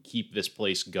to keep this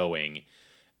place going.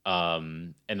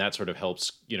 And that sort of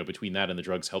helps, you know, between that and the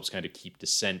drugs helps kind of keep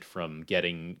dissent from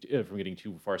getting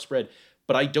too far spread.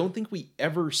 But I don't think we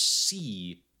ever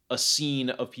see a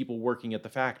scene of people working at the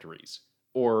factories,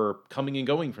 or coming and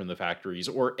going from the factories,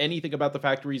 or anything about the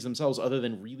factories themselves other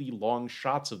than really long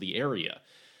shots of the area.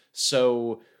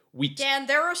 So Dan,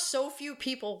 there are so few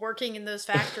people working in those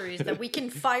factories that we can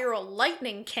fire a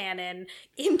lightning cannon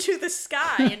into the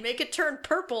sky and make it turn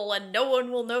purple and no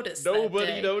one will notice.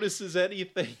 Nobody notices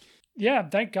anything. Yeah,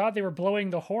 thank God they were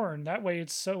blowing the horn. That way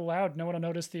it's so loud no one will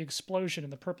notice the explosion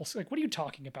and the purple. Like, what are you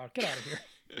talking about? Get out of here.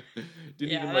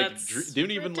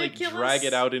 Didn't even drag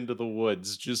it out into the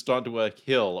woods, just onto a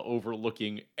hill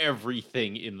overlooking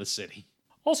everything in the city.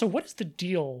 Also, what is the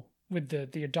deal with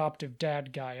the adoptive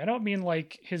dad guy? I don't mean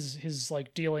like his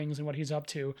like dealings and what he's up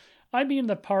to. I mean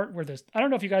the part where I don't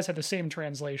know if you guys had the same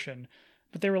translation,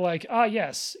 but they were like,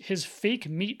 yes, his fake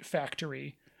meat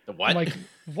factory. The what? I'm like,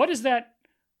 what does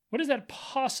that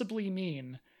possibly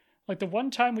mean? Like, the one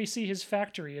time we see his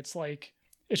factory, it's like,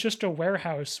 it's just a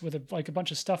warehouse with a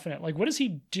bunch of stuff in it. Like, what does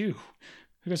he do?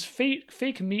 Because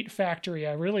fake meat factory,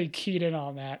 I really keyed in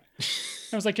on that.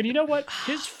 I was like, and you know what?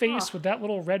 His face with that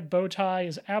little red bow tie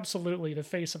is absolutely the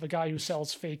face of a guy who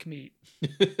sells fake meat.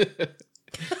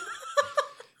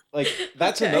 Like,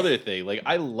 that's another thing. Like,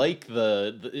 I like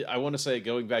I want to say,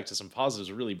 going back to some positives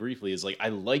really briefly, is like, I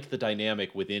like the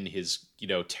dynamic within his,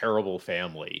 terrible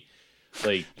family.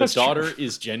 Like, the daughter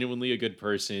is genuinely a good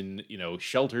person,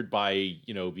 sheltered by,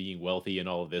 being wealthy and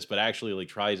all of this, but actually, like,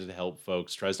 tries to help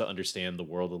folks, tries to understand the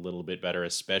world a little bit better,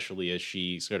 especially as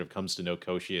she sort of comes to know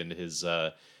Koshi and his,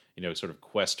 sort of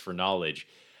quest for knowledge.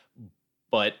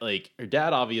 But, like, her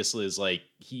dad obviously is, like,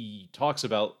 he talks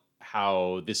about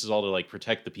how this is all to, like,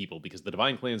 protect the people because the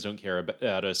divine clans don't care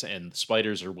about us and the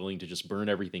spiders are willing to just burn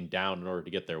everything down in order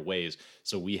to get their ways.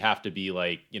 So we have to be,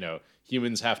 like,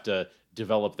 humans have to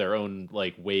develop their own,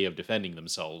 like, way of defending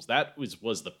themselves. That was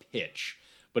the pitch,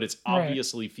 but it's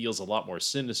obviously feels a lot more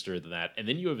sinister than that. And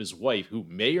then you have his wife, who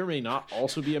may or may not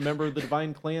also be a member of the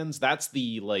divine clans. That's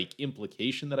the, like,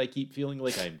 implication that I keep feeling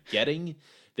like I'm getting.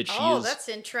 That she is. That's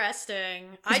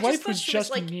interesting. His I wife just thought was she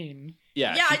just was like mean.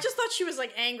 Yeah, I just thought she was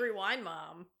like angry wine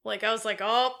mom. Like, I was like,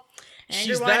 oh, angry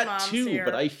she's wine that mom's too, here.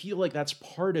 but I feel like that's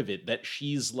part of it. That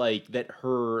she's like that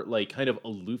her like kind of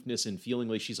aloofness and feeling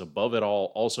like she's above it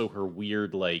all. Also, her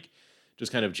weird like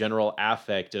just kind of general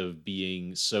affect of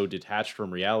being so detached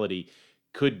from reality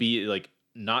could be like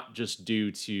not just due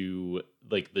to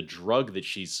like the drug that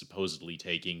she's supposedly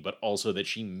taking, but also that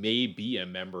she may be a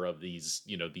member of these,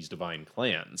 these divine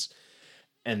clans.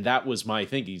 And that was my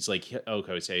thinking. It's like,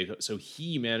 okay, so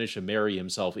he managed to marry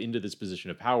himself into this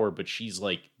position of power, but she's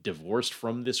like divorced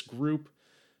from this group.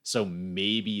 So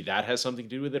maybe that has something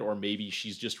to do with it, or maybe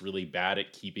she's just really bad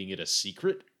at keeping it a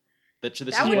secret. This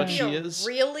is what she is.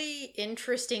 Really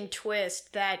interesting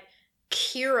twist that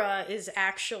Kira is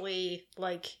actually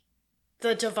like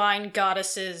the divine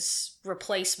goddess's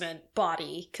replacement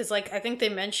body. Because, like, I think they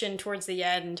mentioned towards the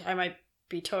end, I might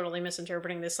be totally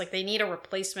misinterpreting this, like, they need a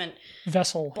replacement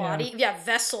vessel body.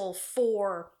 Vessel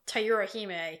for Taira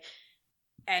Hime.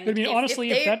 And I mean, honestly,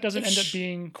 if that doesn't end up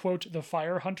being, quote, the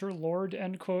Fire Hunter Lord,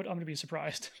 end quote, I'm going to be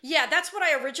surprised. Yeah, that's what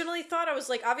I originally thought. I was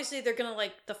like, obviously they're going to,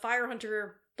 like, the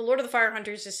Lord of the Fire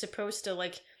Hunters is supposed to,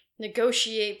 like,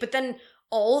 negotiate, but then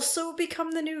also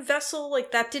become the new vessel.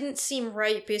 Like, that didn't seem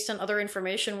right based on other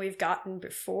information we've gotten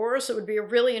before. So it would be a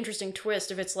really interesting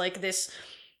twist if it's like this,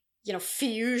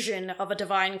 fusion of a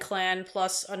divine clan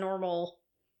plus a normal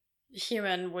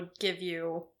human would give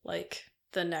you, like,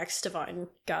 the next divine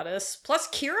goddess. Plus,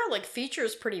 Kira, like,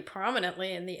 features pretty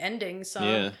prominently in the ending, so...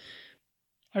 Yeah.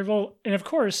 And of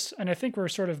course, and I think we're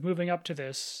sort of moving up to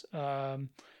this,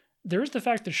 there's the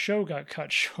fact the show got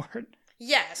cut short.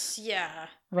 Yes, yeah.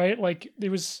 Right? Like, it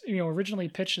was, originally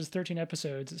pitched as 13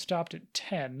 episodes. It stopped at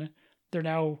 10. They're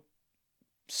now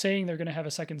saying they're going to have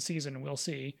a second season. We'll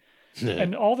see.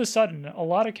 And all of a sudden, a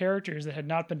lot of characters that had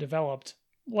not been developed,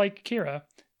 like Kira,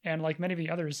 and like many of the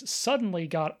others, suddenly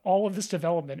got all of this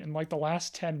development in like the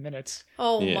last 10 minutes.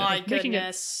 Oh my like, making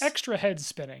goodness. It extra head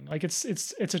spinning. Like it's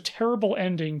a terrible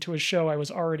ending to a show I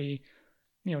was already,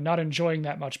 not enjoying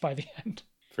that much by the end.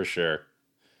 For sure.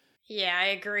 Yeah, I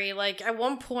agree. Like, at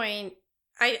one point,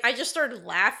 I just started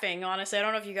laughing, honestly. I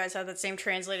don't know if you guys have that same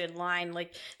translated line.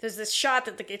 Like, there's this shot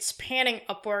that, like, it's panning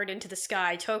upward into the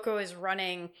sky. Toko is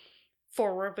running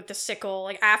forward with the sickle,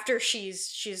 like, after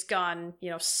she's gone,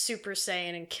 Super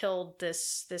Saiyan and killed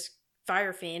this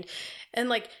fire fiend. And,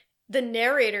 like, the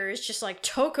narrator is just like,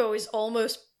 Toko is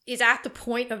at the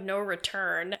point of no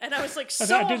return. And I was like,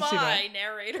 so am I,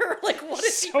 narrator. Like, what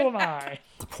is so am I.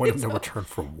 The point of no return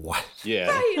from what? Yeah.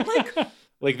 Right, like...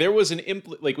 Like, there was an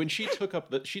like when she took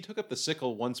up the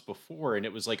sickle once before, and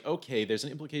it was like, okay, there's an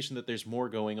implication that there's more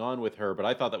going on with her, but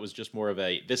I thought that was just more of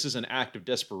this is an act of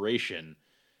desperation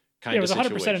kind of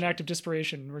situation. It was 100% an act of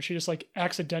desperation where she just like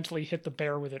accidentally hit the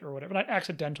bear with it or whatever. Not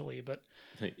accidentally, but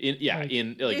in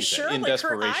like, desperation,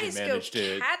 her eyes managed go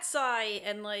to cat's eye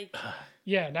and like.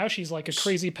 Yeah, now she's like a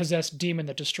crazy possessed demon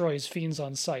that destroys fiends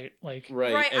on sight. Like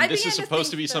right. And this is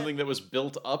supposed to be something that was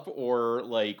built up, or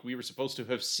like we were supposed to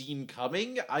have seen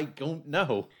coming. I don't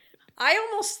know. I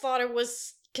almost thought it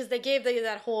was because they gave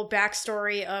that whole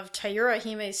backstory of Taira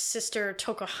Hime's sister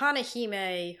Tokuhana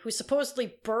Hime, who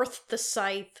supposedly birthed the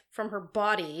scythe from her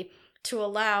body to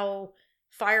allow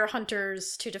fire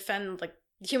hunters to defend, like,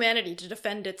 humanity to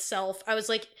defend itself. I was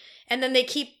like, and then they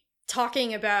keep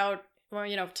talking about, well,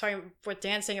 talking with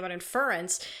dancing about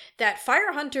inference, that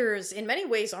fire hunters in many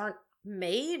ways aren't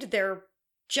made, they're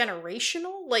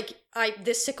generational. Like,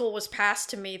 this sickle was passed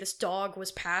to me, this dog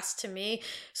was passed to me.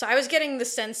 So I was getting the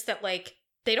sense that, like,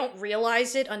 they don't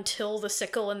realize it until the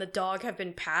sickle and the dog have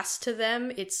been passed to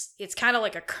them. It's kind of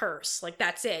like a curse. Like,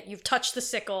 that's it. You've touched the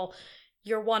sickle.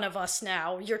 You're one of us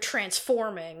now. You're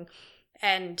transforming.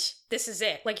 And this is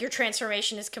it. Like, your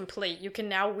transformation is complete. You can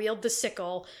now wield the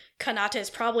sickle. Kanata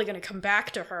is probably going to come back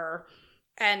to her.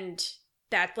 And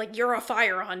that, like, you're a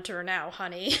fire hunter now,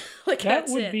 honey. Like, that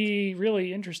that's would it. be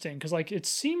really interesting, because, like, it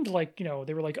seemed like, you know,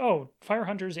 they were like, oh, fire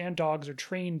hunters and dogs are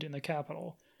trained in the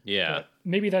capital. Yeah. But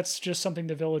maybe that's just something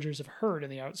the villagers have heard in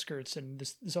the outskirts, and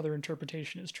this other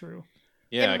interpretation is true.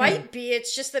 Yeah. It might be.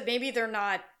 It's just that maybe they're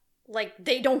not, like,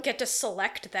 they don't get to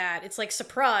select that. It's like,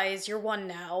 surprise, you're one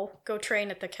now. Go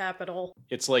train at the capital.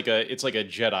 It's like a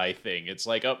Jedi thing. It's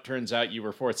like, oh, turns out you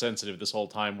were force sensitive this whole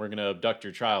time. We're gonna abduct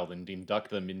your child and induct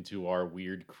them into our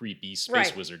weird, creepy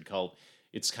space wizard cult.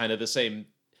 It's kind of the same.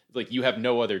 Like, you have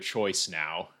no other choice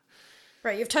now.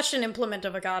 Right, you've touched an implement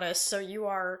of a goddess, so you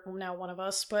are now one of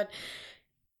us. But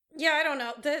yeah, I don't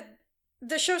know.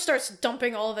 The show starts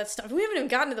dumping all of that stuff. We haven't even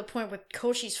gotten to the point with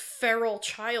Koshi's feral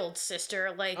child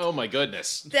sister. Like, Oh my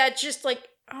goodness. that just, like,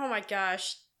 oh my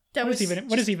gosh, that What is even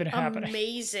just happening?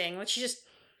 amazing. Like, she just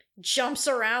jumps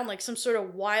around like some sort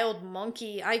of wild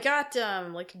monkey. I got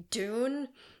like Dune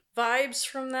vibes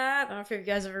from that. I don't know if you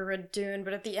guys ever read Dune,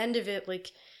 but at the end of it,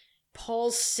 like,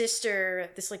 Paul's sister,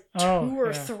 this like 2 or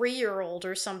 3-year-old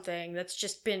or something that's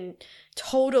just been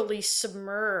totally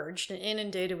submerged and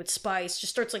inundated with spice,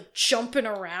 just starts like jumping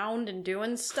around and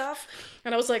doing stuff.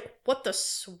 And I was like, what the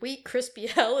sweet crispy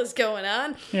hell is going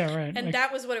on? Yeah, right. And like,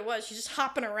 that was what it was. She's just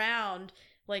hopping around,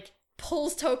 like,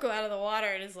 pulls Toko out of the water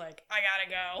and is like, I gotta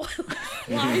go.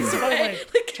 Flies by the away. way,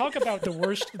 Like, talk about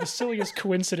the silliest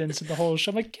coincidence in the whole show.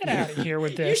 I'm like, get out of here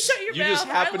with you this. shut your You mouth. just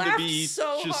happen I to laughed be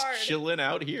so just hard. chilling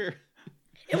out here.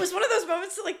 It was one of those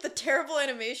moments that, like, the terrible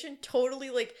animation totally,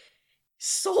 like,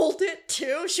 sold it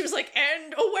too. She was like,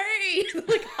 and away,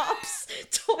 like, hops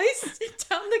twice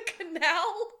down the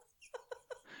canal.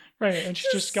 Right, and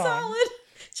she's just gone. Solid.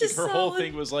 Just Her solid. whole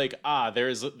thing was like, there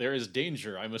is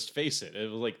danger. I must face it.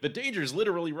 It was like, the danger's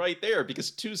literally right there,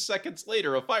 because 2 seconds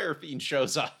later, a fire fiend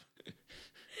shows up.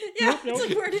 Yeah, Nope, it's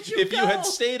like, where did you If go? you had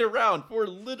stayed around for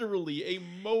literally a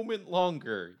moment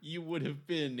longer, you would have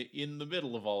been in the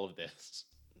middle of all of this.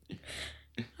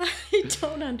 I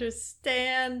don't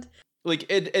understand. Like,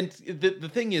 and the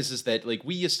thing is that, like,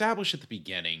 we established at the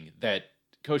beginning that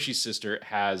Koshi's sister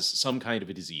has some kind of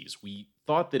a disease. We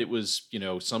thought that it was, you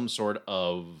know, some sort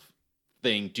of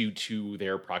thing due to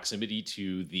their proximity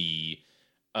to the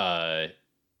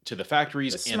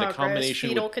factories and a combination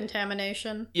fetal with,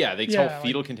 contamination. yeah, they Yeah, tell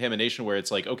fetal contamination, where it's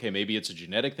like, okay, maybe it's a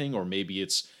genetic thing, or maybe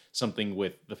it's something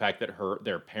with the fact that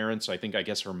their parents, I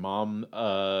guess her mom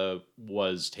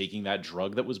was taking that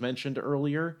drug that was mentioned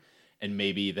earlier, and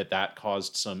maybe that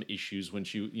caused some issues when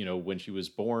she was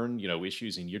born,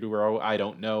 issues in utero. I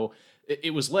don't know.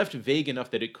 It was left vague enough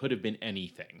that it could have been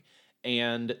anything,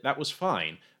 and that was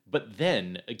fine. But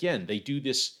then again, they do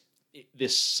this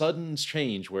sudden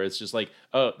change where it's just like,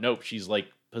 oh nope, she's like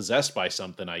possessed by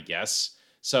something, I guess.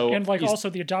 So, And like, also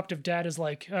the adoptive dad is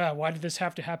like, why did this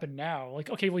have to happen now?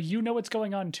 Like, okay, well, you know what's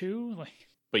going on too. Like,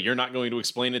 but you're not going to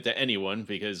explain it to anyone,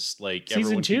 because like season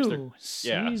everyone keeps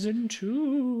their, season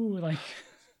 2, like,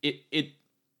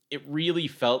 it really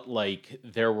felt like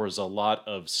there was a lot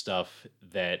of stuff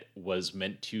that was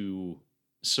meant to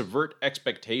subvert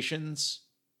expectations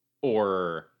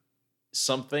or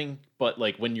something, but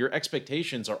like when your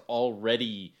expectations are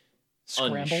already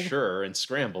scrambled. unsure and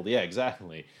scrambled, yeah,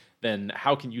 exactly, then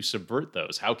how can you subvert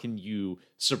those? How can you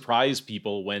surprise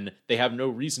people when they have no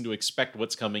reason to expect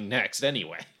what's coming next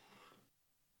anyway?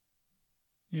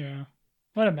 Yeah,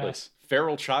 what a Like, mess.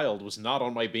 feral child was not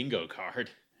on my bingo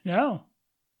card. No.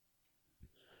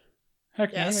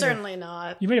 Heck, Yeah, certainly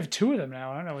not. You may have 2 of them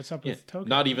now. I don't know what's up Yeah, with Tokyo.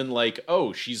 not even like,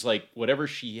 oh, she's like, whatever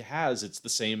she has, it's the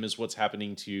same as what's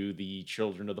happening to the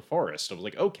children of the forest. I was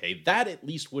like, okay, that at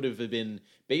least would have been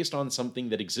based on something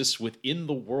that exists within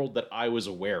the world that I was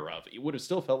aware of. It would have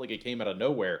still felt like it came out of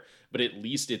nowhere, but at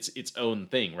least it's its own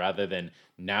thing, rather than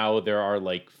now there are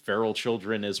like feral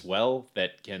children as well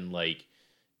that can like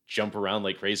jump around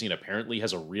like crazy and apparently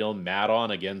has a real mad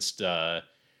on against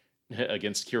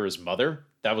Kira's mother.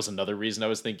 That was another reason I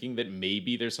was thinking that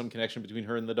maybe there's some connection between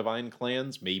her and the Divine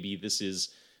Clans. Maybe this is...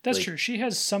 That's like, true. She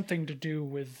has something to do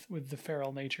with the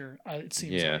feral nature, it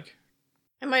seems Yeah. like.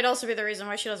 It might also be the reason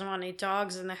why she doesn't want any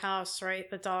dogs in the house, right?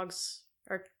 The dogs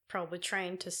are probably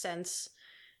trained to sense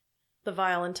the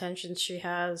vile intentions she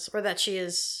has, or that she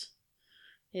is,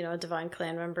 a Divine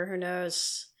Clan member. Who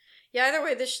knows? Yeah, either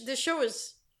way, this show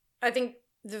is, I think,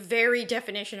 the very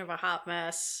definition of a hot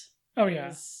mess. Oh,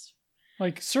 yeah. Is-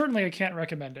 Like, certainly I can't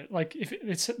recommend it. Like,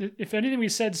 if anything we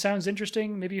said sounds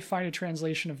interesting, maybe find a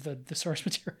translation of the source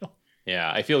material.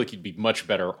 Yeah, I feel like you'd be much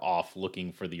better off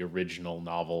looking for the original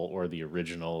novel or the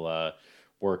original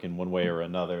work in one way or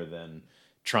another than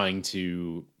trying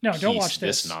to don't piece watch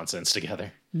this this nonsense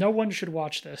together. No one should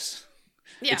watch this.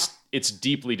 Yeah. It's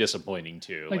deeply disappointing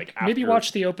too. Like after, maybe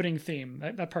watch the opening theme.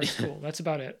 That part's cool. That's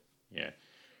about it. Yeah.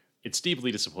 It's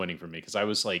deeply disappointing for me because I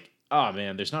was like, oh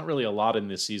man, there's not really a lot in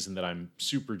this season that I'm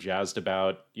super jazzed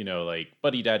about. You know, like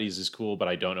Buddy Daddies is cool, but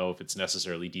I don't know if it's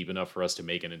necessarily deep enough for us to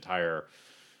make an entire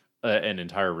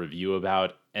review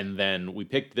about. And then we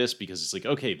picked this because it's like,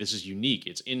 okay, this is unique.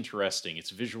 It's interesting.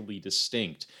 It's visually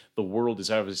distinct. The world is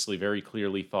obviously very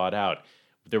clearly thought out.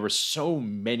 There were so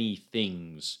many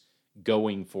things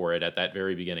going for it at that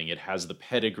very beginning. It has the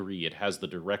pedigree, it has the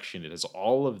direction, it has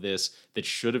all of this that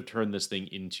should have turned this thing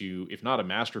into, if not a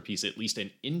masterpiece, at least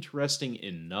an interesting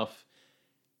enough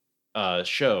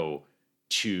show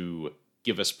to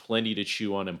give us plenty to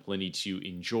chew on and plenty to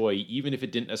enjoy, even if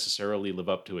it didn't necessarily live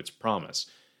up to its promise.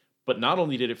 But not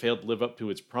only did it fail to live up to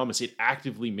its promise, it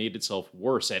actively made itself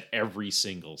worse at every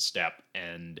single step.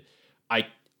 And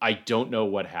I don't know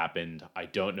what happened. I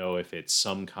don't know if it's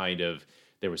some kind of,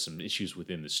 there were some issues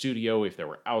within the studio, if there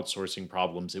were outsourcing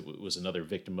problems, it was another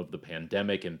victim of the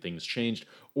pandemic and things changed,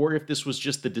 or if this was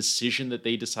just the decision that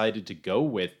they decided to go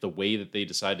with, the way that they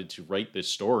decided to write this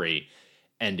story,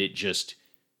 and it just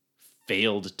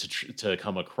failed to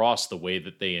come across the way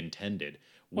that they intended.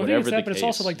 Well, I think it's that, but it's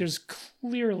also like there's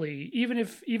clearly, even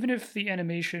if the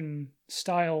animation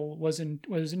style was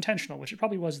intentional, which it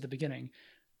probably was at the beginning,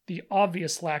 the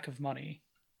obvious lack of money,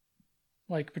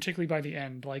 like particularly by the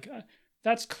end, like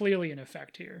that's clearly an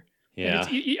effect here. Yeah,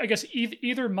 I guess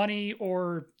either money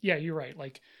or, yeah, you're right.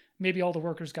 Like maybe all the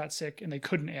workers got sick and they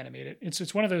couldn't animate it.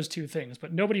 It's one of those two things.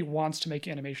 But nobody wants to make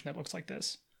animation that looks like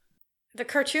this. The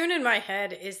cartoon in my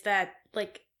head is that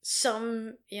like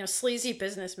some sleazy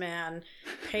businessman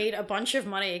paid a bunch of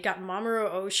money, got Mamoru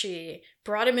Oshii,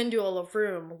 brought him into a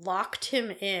room, locked him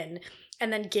in,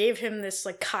 and then gave him this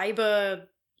like Seto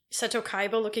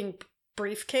Kaiba looking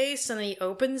briefcase, and then he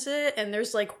opens it and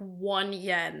there's like 1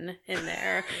 yen in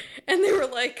there. And they were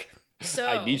like, so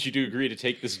I need you to agree to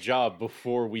take this job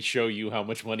before we show you how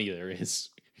much money there is.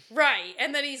 Right.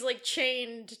 And then he's like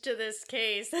chained to this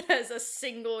case that has a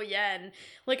single yen.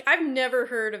 Like I've never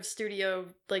heard of studio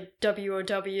like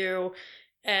WOW,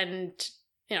 and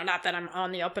not that I'm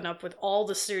on the up and up with all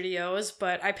the studios,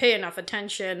 but I pay enough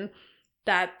attention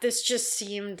that this just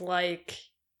seemed like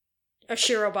a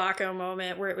Shirobako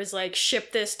moment where it was like,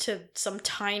 ship this to some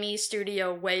tiny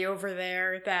studio way over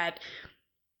there that,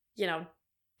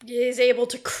 is able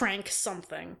to crank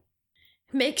something.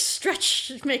 Make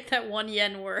that 1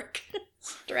 yen work.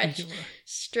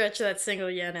 stretch that single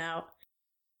yen out.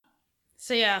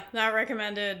 So yeah, not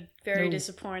recommended. Very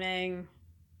disappointing.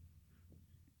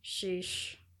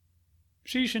 Sheesh.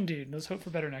 Sheesh indeed. Let's hope for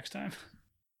better next time.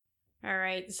 All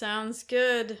right, sounds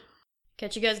good.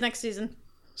 Catch you guys next season.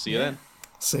 See you then.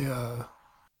 See ya.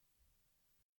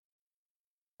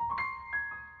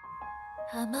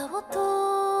 雨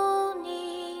音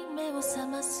に目を覚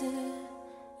ます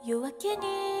夜明けに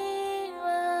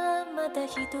はまだ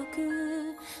ひど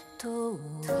く遠い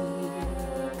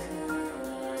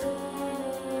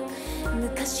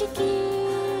昔